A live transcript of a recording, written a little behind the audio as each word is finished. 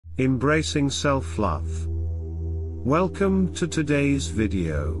Embracing Self-Love. Welcome to today's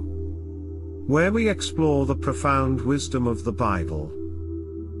video, where we explore the profound wisdom of the Bible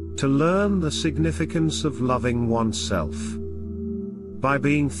to learn the significance of loving oneself by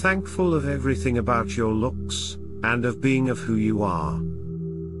being thankful of everything about your looks and of being of who you are.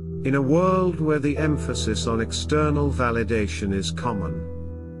 In a world where the emphasis on external validation is common,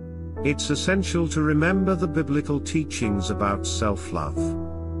 it's essential to remember the biblical teachings about self-love.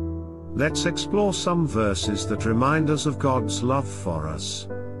 Let's explore some verses that remind us of God's love for us,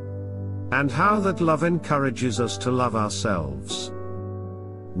 and how that love encourages us to love ourselves.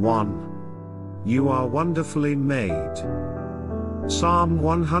 1. You are wonderfully made. Psalm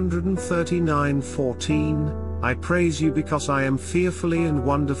 139:14, I praise you because I am fearfully and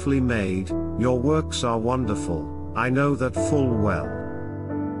wonderfully made, your works are wonderful, I know that full well.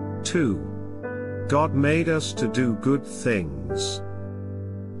 2. God made us to do good things.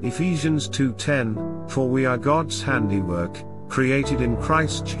 Ephesians 2:10, for we are God's handiwork, created in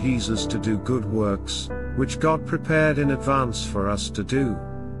Christ Jesus to do good works, which God prepared in advance for us to do.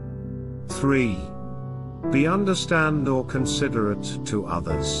 3. Be understand or considerate to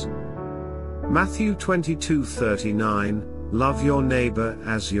others. Matthew 22:39, love your neighbor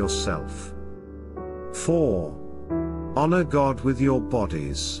as yourself. 4. Honor God with your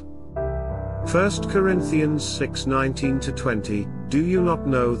bodies. 1 Corinthians 6:19-20, do you not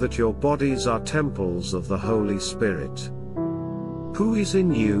know that your bodies are temples of the Holy Spirit, who is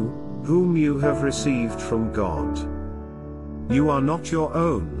in you, whom you have received from God? You are not your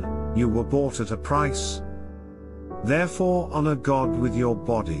own, you were bought at a price. Therefore honor God with your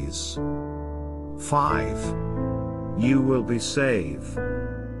bodies. 5. You will be saved.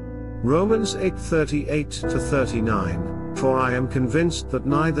 Romans 8:38-39, for I am convinced that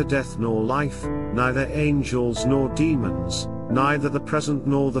neither death nor life, neither angels nor demons, neither the present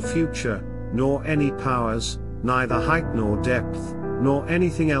nor the future, nor any powers, neither height nor depth, nor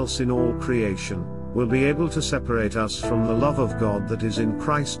anything else in all creation, will be able to separate us from the love of God that is in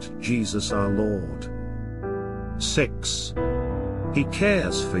Christ Jesus our Lord. 6. He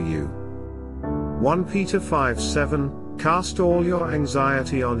cares for you. 1 Peter 5:7, cast all your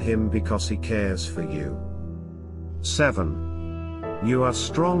anxiety on him because he cares for you. 7. You are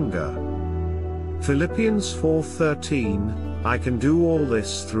stronger. Philippians 4:13, I can do all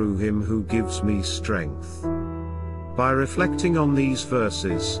this through him who gives me strength. By reflecting on these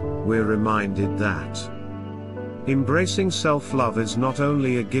verses, we're reminded that embracing self-love is not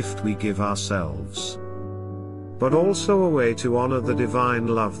only a gift we give ourselves, but also a way to honor the divine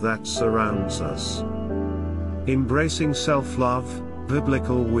love that surrounds us. Embracing self-love,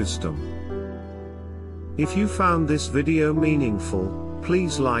 biblical wisdom. If you found this video meaningful,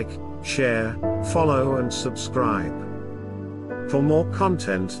 please like, share, follow and subscribe for more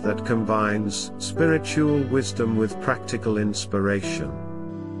content that combines spiritual wisdom with practical inspiration.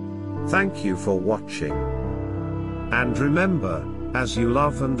 Thank you for watching. And remember, as you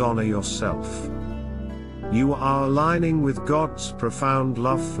love and honor yourself, you are aligning with God's profound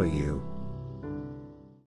love for you.